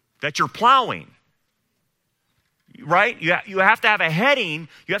that you're plowing, right? You have to have a heading.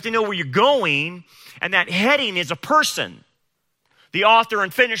 You have to know where you're going, and that heading is a person. The author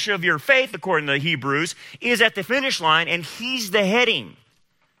and finisher of your faith, according to the Hebrews, is at the finish line, and he's the heading.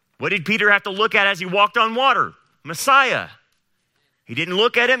 What did Peter have to look at as he walked on water? Messiah. He didn't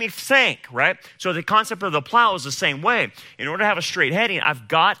look at him, he sank, right? So the concept of the plow is the same way. In order to have a straight heading, I've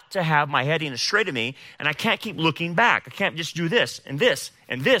got to have my heading straight at me, and I can't keep looking back. I can't just do this and this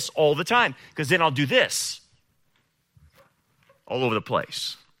and this all the time, because then I'll do this all over the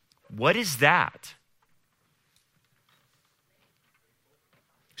place. What is that?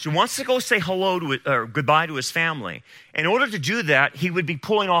 So he wants to go say hello to or goodbye to his family. In order to do that, he would be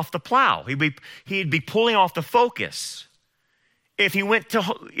pulling off the plow. He'd be pulling off the focus. If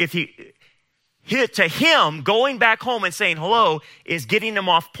to him, going back home and saying hello is getting him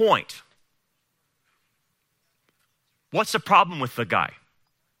off point. What's the problem with the guy?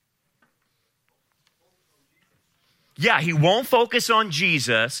 Yeah, he won't focus on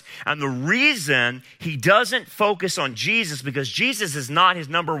Jesus. And the reason he doesn't focus on Jesus because Jesus is not his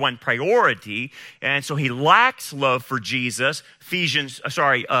number one priority. And so he lacks love for Jesus.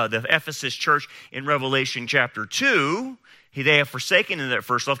 The Ephesus church in Revelation chapter 2, they have forsaken their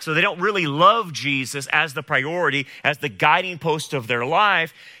first love. So they don't really love Jesus as the priority, as the guiding post of their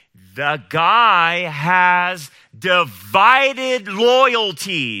life. The guy has divided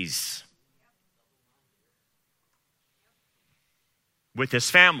loyalties with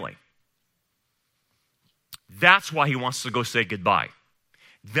his family. That's why he wants to go say goodbye.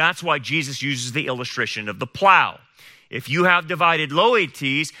 That's why Jesus uses the illustration of the plow. If you have divided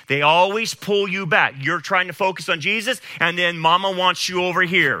loyalties, they always pull you back. You're trying to focus on Jesus, and then mama wants you over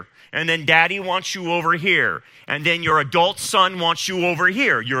here. And then daddy wants you over here. And then your adult son wants you over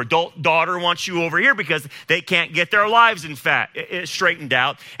here. Your adult daughter wants you over here because they can't get their lives straightened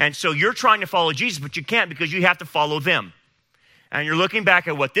out. And so you're trying to follow Jesus, but you can't because you have to follow them. And you're looking back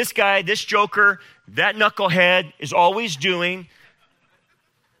at what this guy, this joker, that knucklehead is always doing.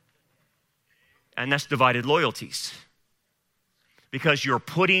 And that's divided loyalties. Because you're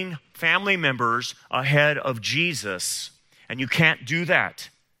putting family members ahead of Jesus. And you can't do that.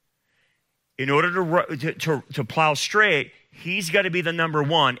 In order to plow straight, he's got to be the number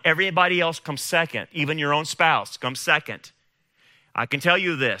one. Everybody else comes second. Even your own spouse comes second. I can tell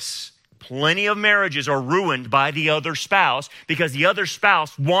you this. Plenty of marriages are ruined by the other spouse because the other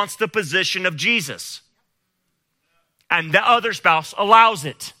spouse wants the position of Jesus. And the other spouse allows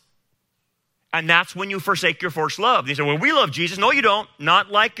it. And that's when you forsake your first love. They say, well, we love Jesus. No, you don't.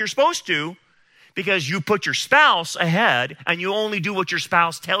 Not like you're supposed to. Because you put your spouse ahead and you only do what your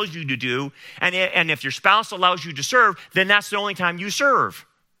spouse tells you to do. And if your spouse allows you to serve, then that's the only time you serve.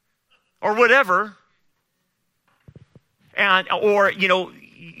 Or whatever. Or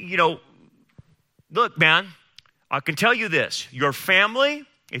look, man, I can tell you this. Your family,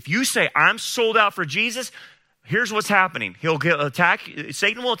 if you say, I'm sold out for Jesus, here's what's happening.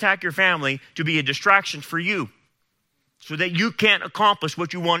 Satan will attack your family to be a distraction for you. So that you can't accomplish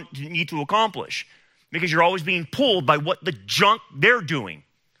what you need to accomplish. Because you're always being pulled by what the junk they're doing.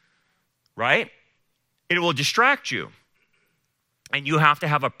 Right? It will distract you. And you have to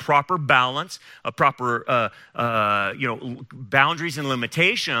have a proper balance, a proper boundaries and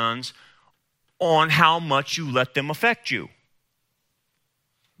limitations on how much you let them affect you.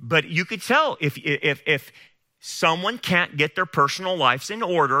 But you could tell if someone can't get their personal lives in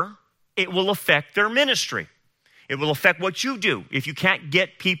order, it will affect their ministry. It will affect what you do if you can't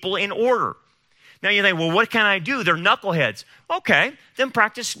get people in order. Now you think, well, what can I do? They're knuckleheads. Okay, then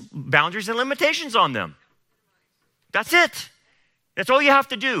practice boundaries and limitations on them. That's it. That's all you have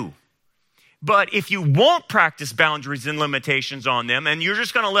to do. But if you won't practice boundaries and limitations on them and you're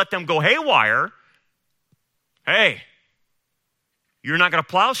just going to let them go haywire, hey, you're not going to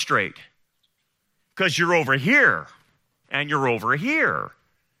plow straight because you're over here and you're over here.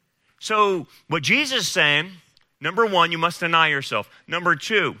 So what Jesus is saying, number one, you must deny yourself. Number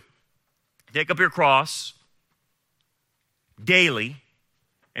two, take up your cross daily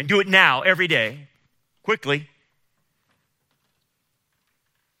and do it now, every day, quickly.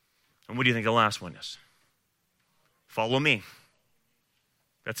 And what do you think the last one is? Follow me.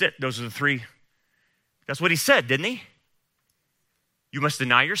 That's it. Those are the three. That's what he said, didn't he? You must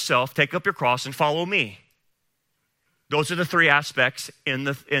deny yourself, take up your cross, and follow me. Those are the three aspects in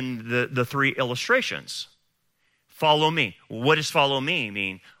the three illustrations. Follow me. What does follow me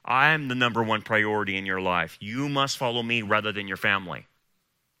mean? I'm the number one priority in your life. You must follow me rather than your family.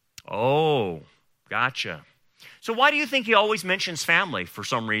 Oh, gotcha. So why do you think he always mentions family for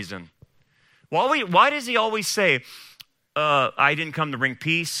some reason? Why does he always say, I didn't come to bring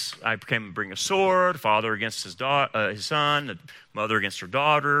peace. I came to bring a sword, father against his son, the mother against her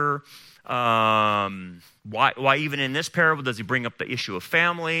daughter. Why even in this parable does he bring up the issue of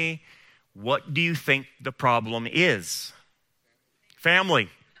family? What do you think the problem is? Family.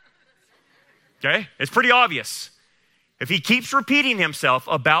 Okay? It's pretty obvious. If he keeps repeating himself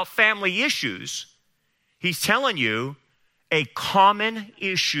about family issues, he's telling you a common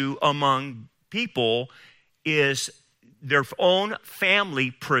issue among people is their own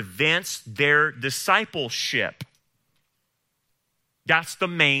family prevents their discipleship. That's the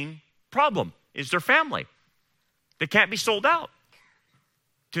main problem, is their family. They can't be sold out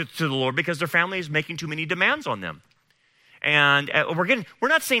to the Lord because their family is making too many demands on them. And we're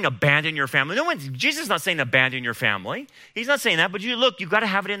not saying abandon your family. Jesus is not saying abandon your family. He's not saying that, but you've got to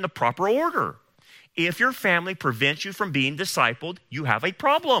have it in the proper order. If your family prevents you from being discipled, you have a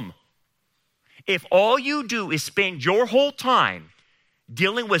problem. If all you do is spend your whole time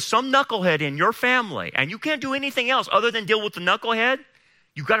dealing with some knucklehead in your family, and you can't do anything else other than deal with the knucklehead,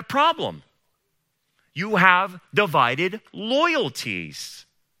 you've got a problem. You have divided loyalties.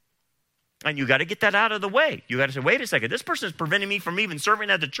 And you got to get that out of the way. You got to say, wait a second, this person is preventing me from even serving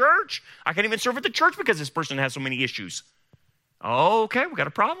at the church. I can't even serve at the church because this person has so many issues. Okay, we got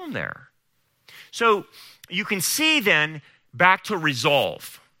a problem there. So you can see then back to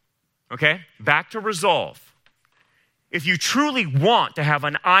resolve. Okay, back to resolve. If you truly want to have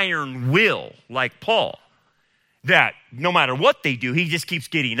an iron will like Paul, that no matter what they do, he just keeps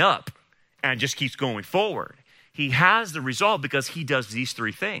getting up and just keeps going forward. He has the resolve because he does these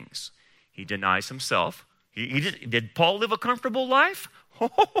three things. He denies himself. Did Paul live a comfortable life?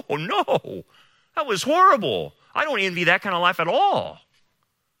 Oh, no. That was horrible. I don't envy that kind of life at all.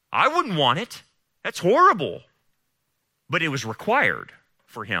 I wouldn't want it. That's horrible. But it was required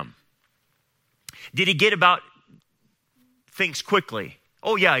for him. Did he get about things quickly?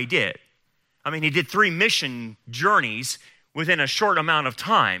 Oh, yeah, he did. I mean, he did 3 mission journeys within a short amount of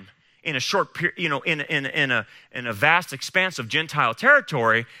time, in a short period, in a vast expanse of Gentile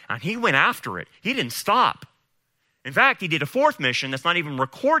territory, and he went after it. He didn't stop. In fact, he did a 4th mission that's not even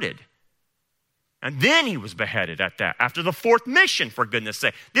recorded. And then he was beheaded at that, after the 4th mission, for goodness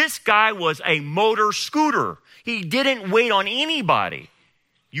sake. This guy was a motor scooter. He didn't wait on anybody.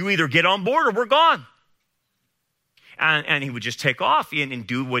 You either get on board or we're gone. And he would just take off and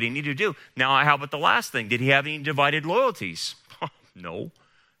do what he needed to do. Now, how about the last thing? Did he have any divided loyalties? No.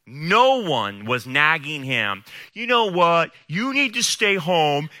 No one was nagging him. You know what? You need to stay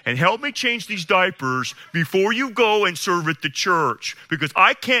home and help me change these diapers before you go and serve at the church, because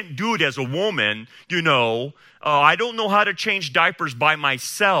I can't do it as a woman, I don't know how to change diapers by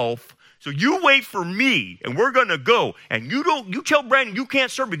myself. So you wait for me, and we're going to go. And you tell Brandon you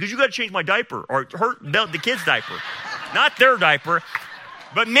can't serve because you got to change my diaper, or the kid's diaper. Not their diaper.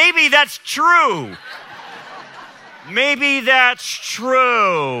 But maybe that's true. Maybe that's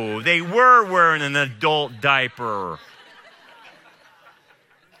true. They were wearing an adult diaper.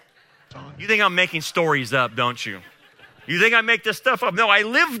 You think I'm making stories up, don't you? You think I make this stuff up? No, I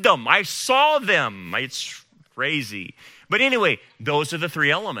lived them. I saw them. It's crazy. But anyway, those are the 3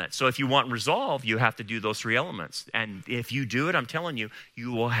 elements. So if you want resolve, you have to do those 3 elements. And if you do it, I'm telling you,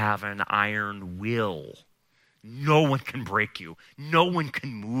 you will have an iron will. No one can break you. No one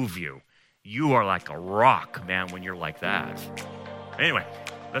can move you. You are like a rock, man, when you're like that. Anyway,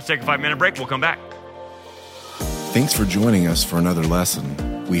 let's take a 5-minute break. We'll come back. Thanks for joining us for another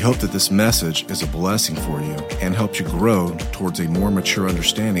lesson. We hope that this message is a blessing for you and helps you grow towards a more mature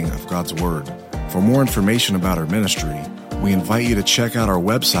understanding of God's Word. For more information about our ministry, we invite you to check out our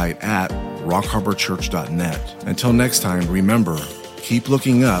website at rockharborchurch.net. Until next time, remember, keep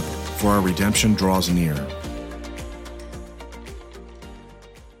looking up, for our redemption draws near.